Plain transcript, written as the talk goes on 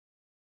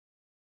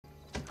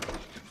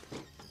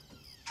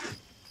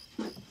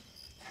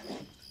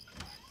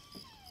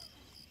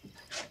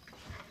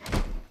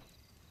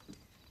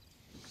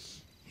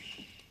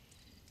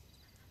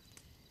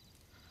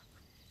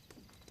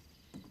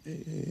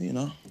Hey, you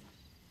know,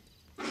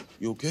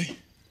 you okay?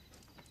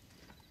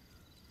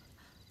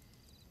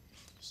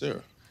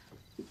 Sarah.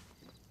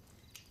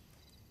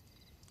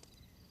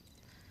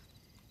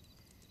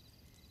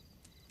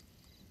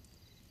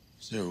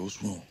 Sarah,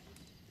 what's wrong?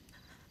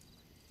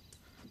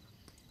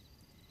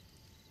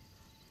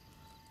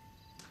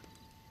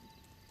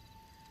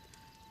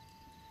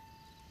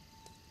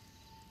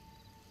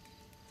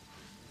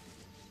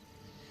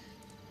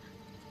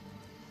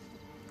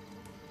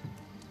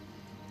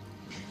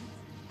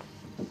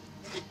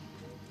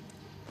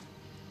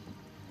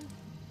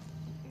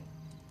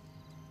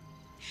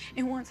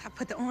 And once I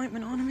put the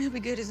ointment on him, he'll be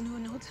good as new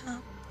in no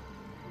time.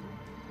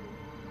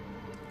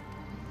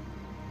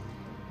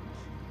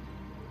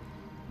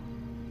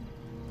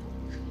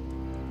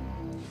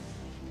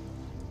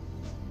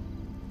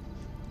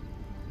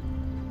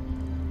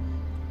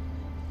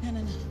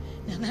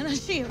 No,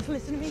 Shiv,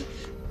 listen to me.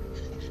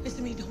 Listen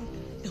to me,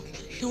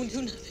 don't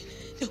do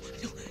nothing.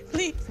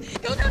 Please,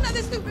 don't do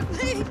nothing stupid,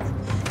 please.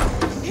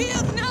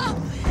 Shiv, no.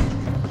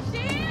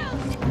 Shiv,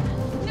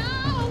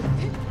 no.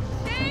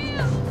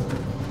 Shiv.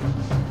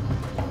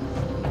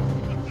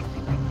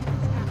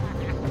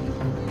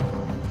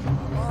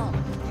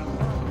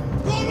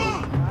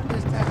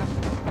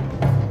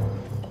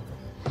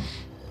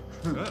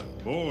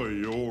 That boy of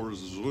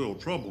yours is a little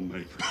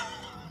troublemaker.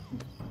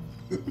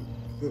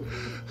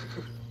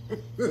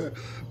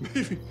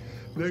 Maybe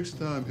next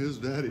time his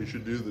daddy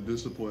should do the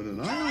disciplining.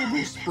 I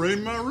almost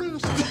sprained my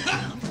wrist.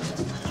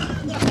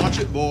 Watch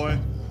it, boy.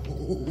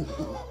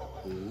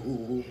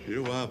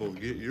 You liable to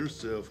get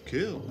yourself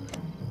killed.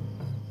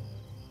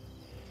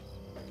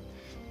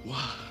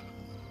 Why?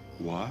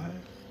 Why?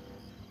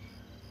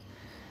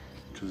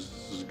 Because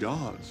this is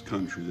God's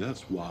country,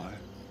 that's why.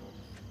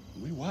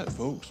 We white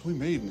folks, we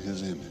made in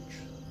his image.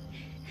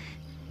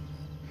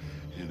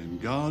 And in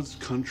God's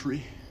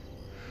country,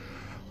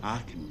 I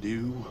can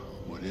do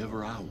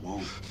whatever I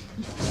want.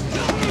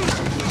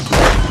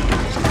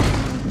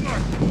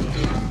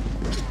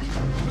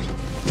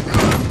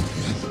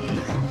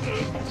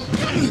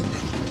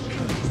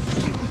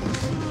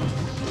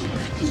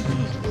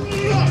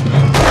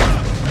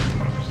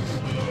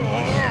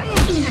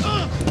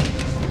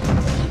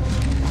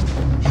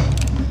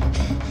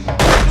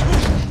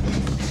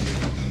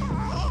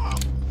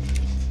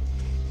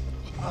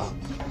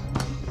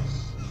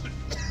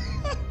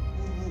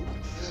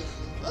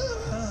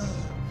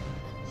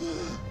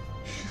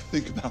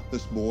 Think about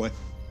this, boy.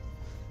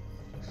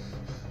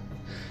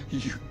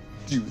 You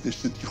do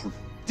this and you're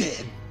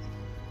dead.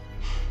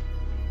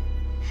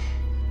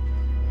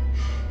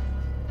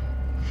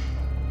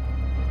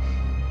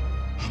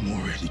 I'm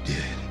already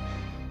dead.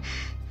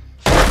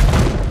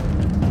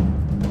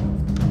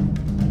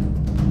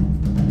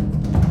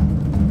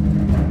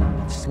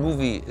 This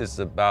movie is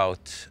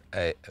about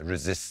a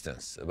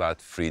resistance,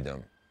 about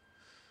freedom,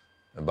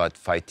 about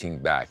fighting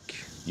back.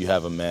 You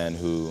have a man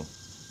who,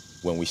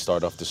 when we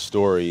start off the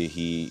story,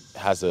 he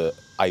has an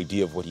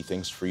idea of what he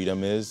thinks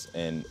freedom is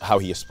and how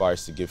he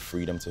aspires to give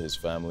freedom to his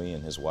family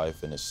and his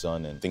wife and his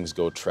son, and things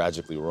go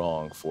tragically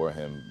wrong for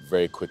him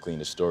very quickly in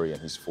the story,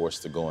 and he's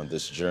forced to go on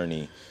this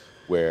journey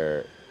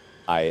where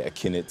I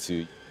akin it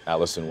to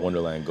Alice in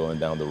Wonderland, going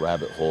down the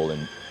rabbit hole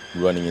and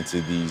running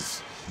into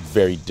these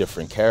very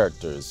different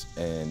characters,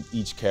 and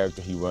each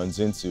character he runs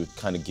into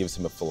kind of gives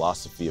him a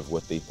philosophy of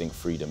what they think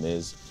freedom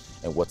is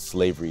and what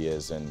slavery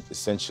is. And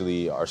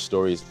essentially our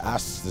stories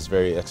asks this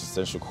very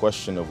existential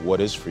question of what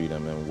is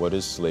freedom and what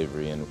is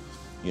slavery, and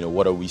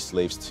what are we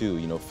slaves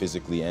to,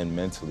 physically and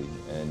mentally,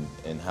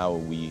 and how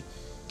we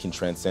can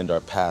transcend our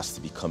past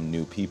to become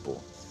new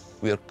people.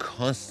 We are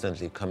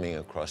constantly coming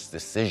across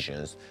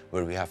decisions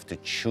where we have to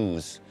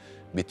choose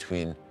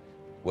between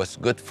what's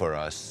good for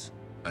us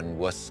and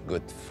what's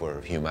good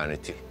for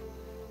humanity.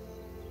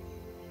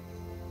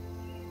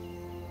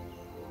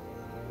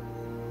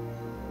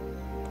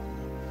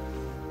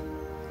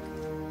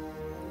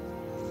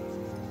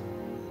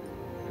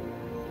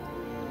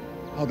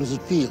 How does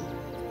it feel?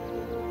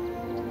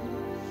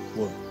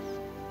 What?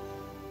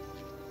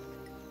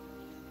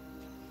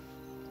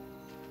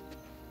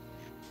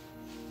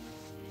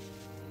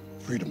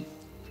 Freedom.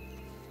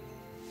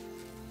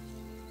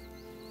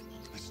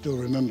 I still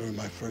remember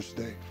my first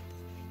day.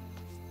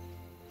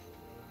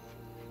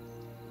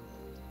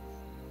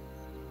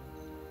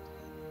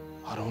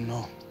 I don't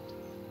know.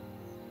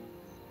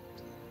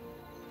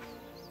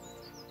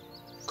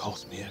 It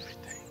cost me everything.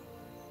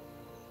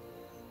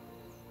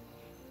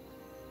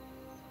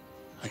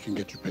 I can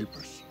get you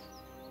papers,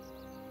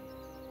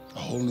 a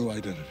whole new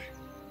identity,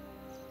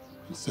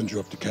 and send you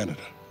up to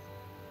Canada.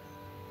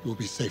 You'll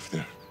be safe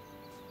there.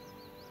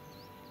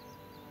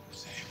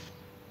 Safe.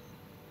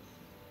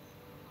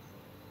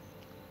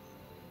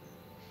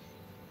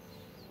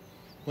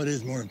 What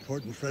is more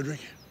important, Frederick?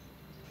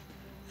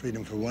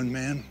 Freedom for one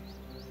man,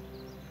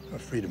 or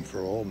freedom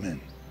for all men?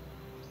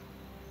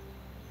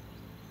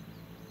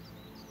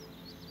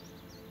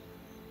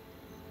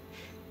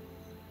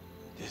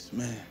 This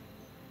man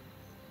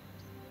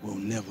will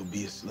never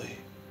be a slave.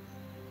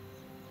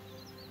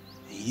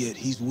 He yet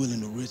he's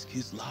willing to risk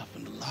his life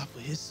and the life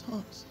of his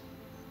sons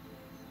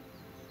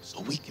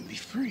so we can be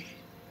free.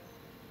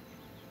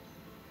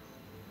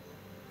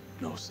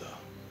 No, sir.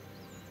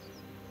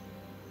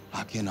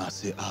 I cannot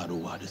sit idle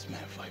while this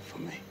man fight for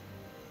me.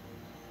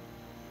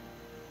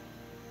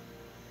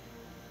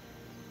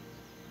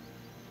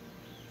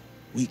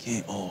 We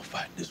can't all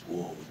fight this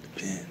war with the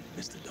pen,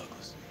 Mr.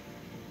 Douglas.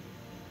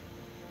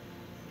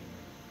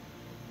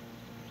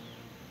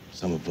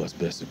 Some of us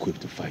best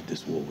equipped to fight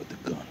this war with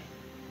the gun.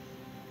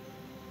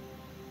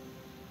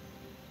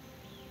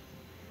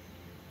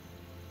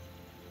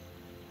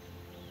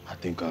 I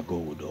think I'll go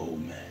with the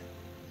old man.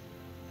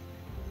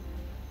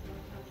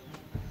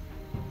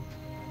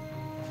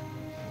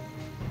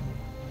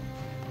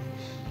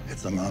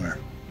 It's an honor.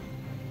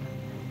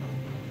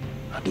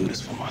 I do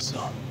this for my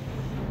son.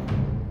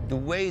 The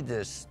way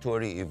the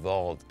story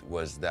evolved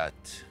was that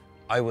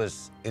I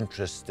was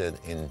interested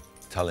in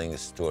telling a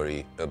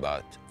story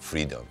about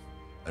freedom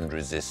and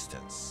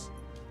resistance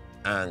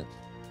and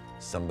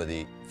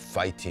somebody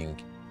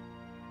fighting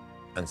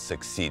and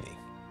succeeding.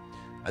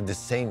 At the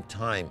same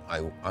time,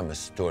 I'm a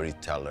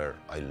storyteller.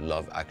 I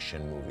love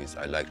action movies.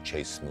 I like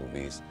chase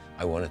movies.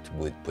 I wanted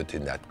to put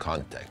in that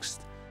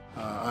context.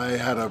 I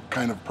had a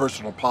kind of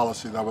personal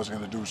policy that I wasn't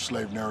going to do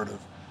slave narrative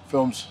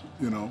films,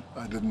 you know.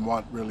 I didn't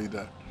want really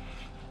to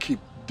keep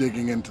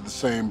digging into the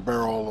same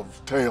barrel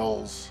of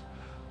tales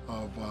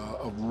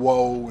of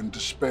woe and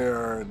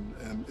despair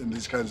and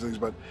these kinds of things,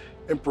 but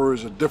Emperor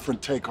is a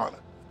different take on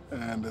it,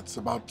 and it's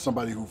about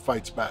somebody who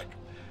fights back.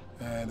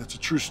 And it's a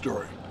true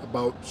story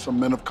about some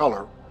men of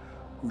color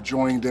who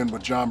joined in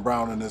with John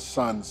Brown and his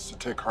sons to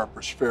take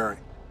Harper's Ferry.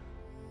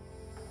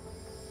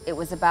 It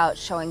was about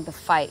showing the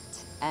fight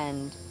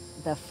and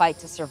the fight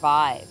to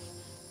survive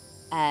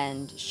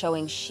and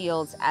showing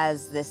Shields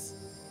as this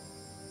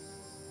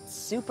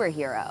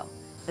superhero,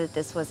 that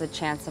this was a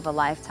chance of a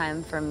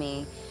lifetime for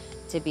me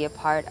to be a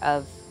part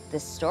of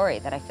this story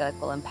that I feel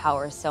like will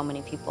empower so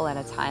many people at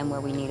a time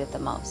where we need it the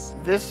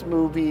most. This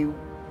movie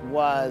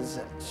was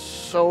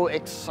so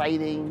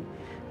exciting.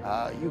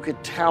 You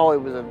could tell it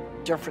was a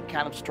different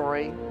kind of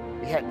story.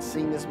 We hadn't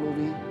seen this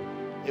movie.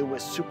 It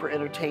was super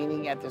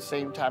entertaining. At the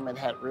same time, it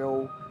had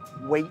real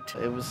weight.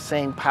 It was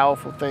saying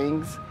powerful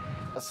things.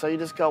 So you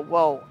just go,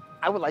 well,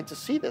 I would like to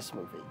see this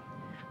movie.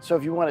 So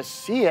if you want to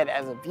see it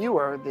as a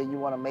viewer, then you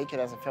want to make it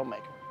as a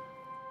filmmaker.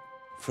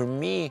 For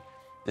me,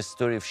 the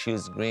story of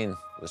Shields Green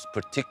was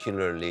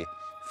particularly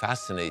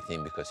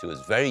fascinating because he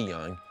was very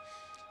young.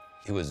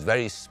 He was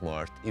very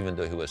smart, even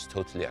though he was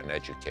totally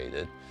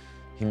uneducated.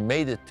 He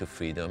made it to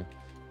freedom,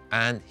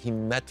 and he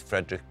met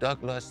Frederick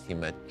Douglass, he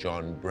met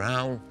John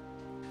Brown,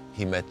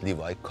 he met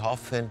Levi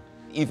Coffin,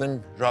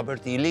 even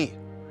Robert E. Lee.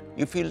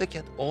 If you look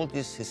at all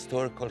these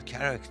historical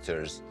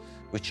characters,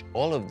 which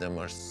all of them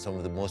are some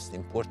of the most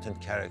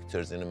important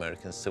characters in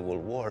American Civil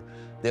War,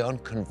 they all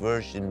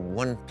converged in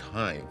one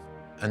time.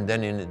 And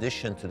then in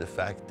addition to the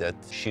fact that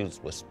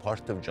Shields was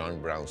part of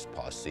John Brown's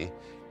posse,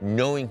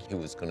 knowing he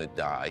was going to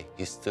die,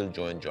 he still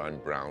joined John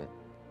Brown.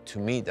 To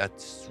me,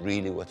 that's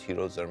really what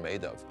heroes are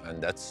made of.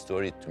 And that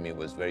story to me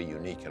was very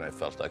unique, and I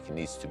felt like it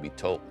needs to be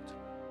told.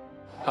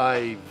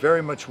 I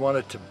very much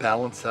wanted to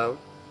balance out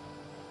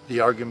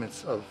the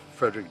arguments of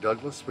Frederick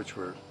Douglass, which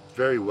were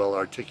very well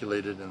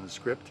articulated in the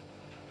script,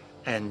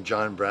 and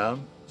John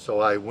Brown.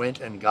 So I went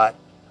and got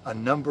a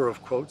number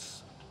of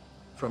quotes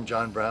from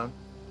John Brown,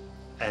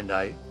 and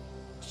I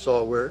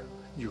saw where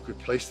you could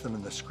place them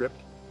in the script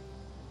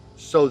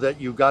so that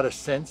you got a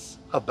sense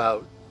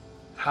about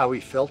how he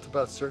felt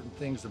about certain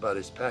things, about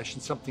his passion,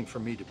 something for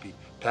me to be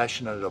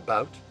passionate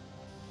about.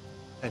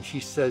 And he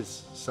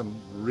says some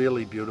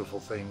really beautiful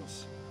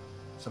things,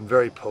 some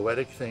very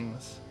poetic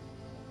things,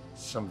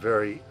 some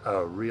very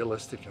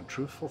realistic and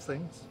truthful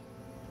things.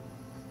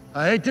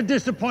 I hate to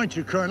disappoint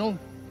you, Colonel,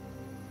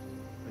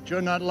 but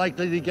you're not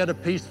likely to get a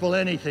peaceful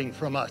anything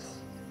from us.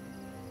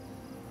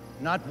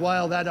 Not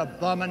while that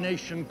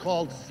abomination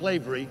called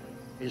slavery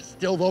is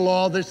still the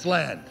law of this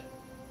land.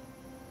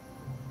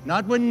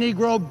 Not when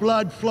Negro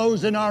blood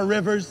flows in our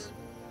rivers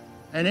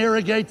and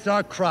irrigates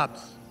our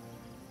crops.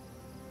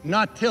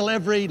 Not till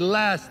every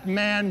last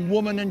man,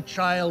 woman, and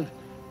child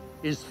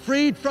is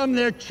freed from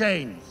their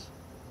chains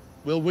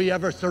will we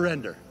ever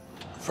surrender.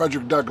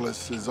 Frederick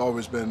Douglass has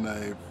always been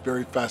a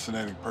very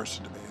fascinating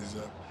person to me. He's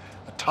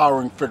a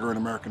towering figure in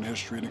American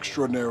history, an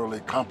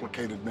extraordinarily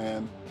complicated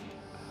man.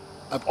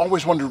 I've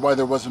always wondered why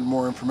there wasn't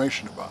more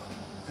information about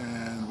him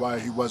and why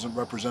he wasn't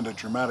represented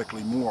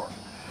dramatically more.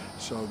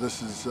 So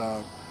this is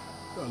a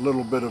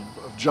little bit of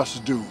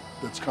just due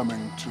that's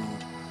coming to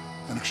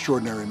an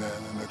extraordinary man,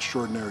 an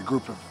extraordinary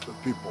group of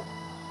people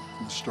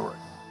in the story.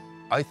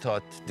 I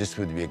thought this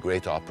would be a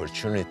great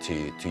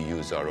opportunity to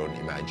use our own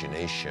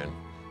imagination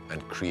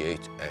and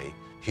create a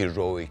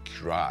heroic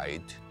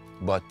ride,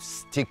 but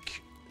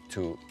stick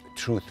to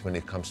truth when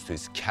it comes to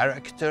his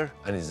character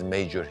and his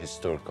major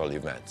historical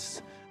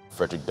events.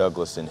 Frederick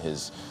Douglass, in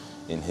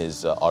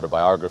his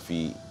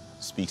autobiography,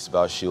 speaks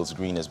about Shields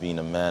Green as being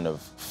a man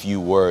of few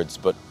words,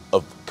 but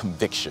of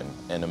conviction,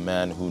 and a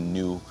man who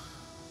knew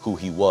who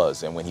he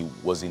was. And when he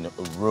was in a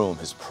room,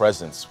 his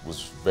presence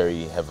was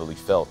very heavily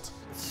felt.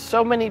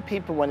 So many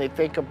people, when they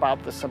think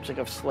about the subject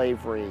of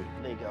slavery,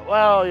 they go,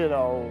 well, you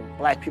know,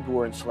 black people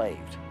were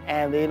enslaved.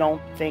 And they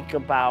don't think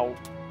about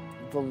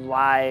the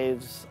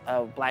lives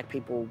of black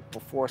people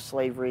before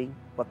slavery,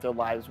 what their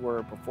lives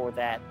were before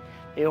that.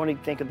 They only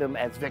think of them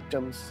as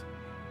victims,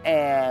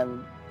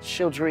 and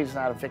Children is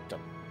not a victim.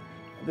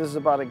 This is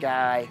about a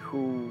guy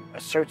who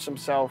asserts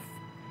himself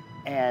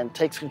and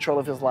takes control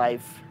of his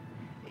life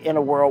in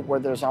a world where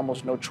there's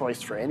almost no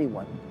choice for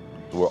anyone.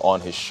 We're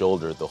on his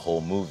shoulder the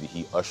whole movie.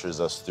 He ushers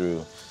us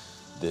through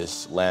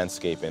this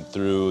landscape, and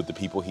through the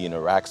people he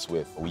interacts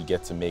with, we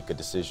get to make a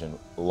decision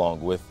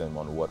along with him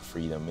on what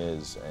freedom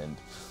is and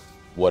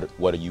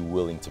what are you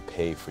willing to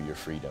pay for your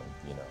freedom,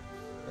 you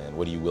know, and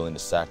what are you willing to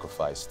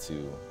sacrifice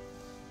to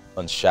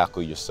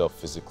unshackle yourself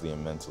physically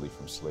and mentally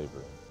from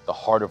slavery. The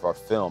heart of our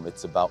film,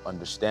 it's about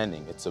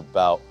understanding. It's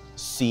about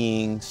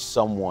seeing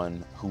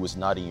someone who is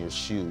not in your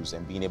shoes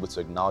and being able to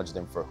acknowledge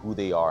them for who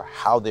they are,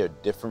 how they're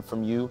different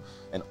from you,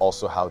 and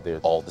also how they're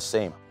all the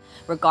same.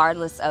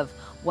 Regardless of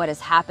what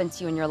has happened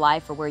to you in your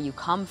life or where you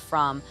come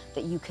from,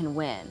 that you can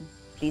win.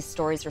 These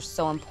stories are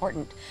so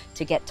important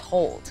to get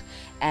told,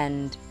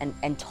 and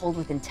told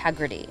with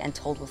integrity and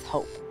told with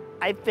hope.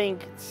 I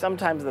think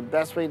sometimes the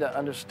best way to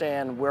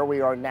understand where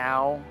we are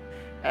now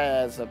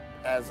as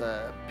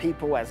a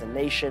people, as a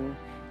nation,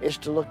 is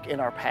to look in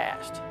our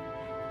past.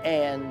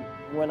 And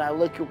when I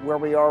look at where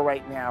we are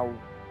right now,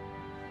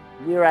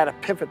 we're at a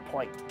pivot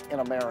point in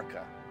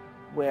America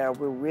where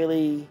we're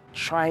really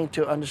trying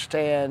to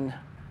understand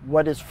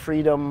what is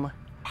freedom,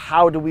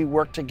 how do we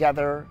work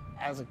together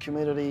as a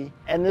community.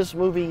 And this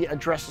movie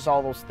addresses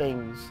all those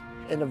things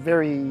in a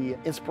very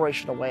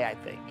inspirational way, I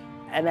think.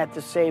 And at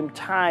the same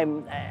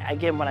time,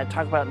 again, when I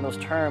talk about it in those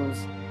terms,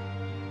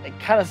 it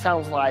kind of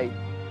sounds like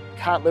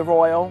cod liver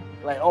oil,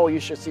 like, oh,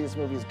 you should see this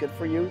movie, it's good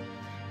for you,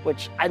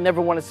 which I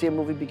never want to see a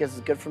movie because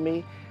it's good for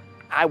me.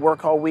 I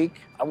work all week.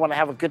 I want to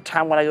have a good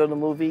time when I go to the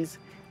movies.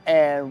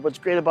 And what's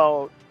great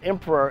about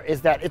Emperor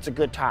is that it's a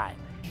good time.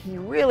 He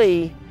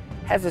really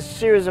has a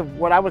series of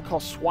what I would call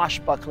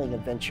swashbuckling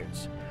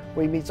adventures,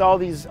 where he meets all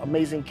these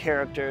amazing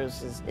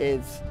characters,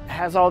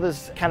 has all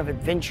this kind of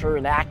adventure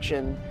and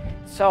action.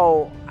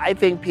 So I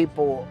think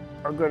people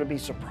are going to be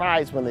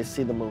surprised when they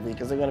see the movie,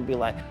 because they're going to be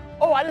like,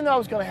 oh, I didn't know I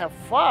was going to have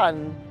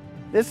fun.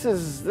 This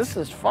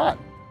is fun.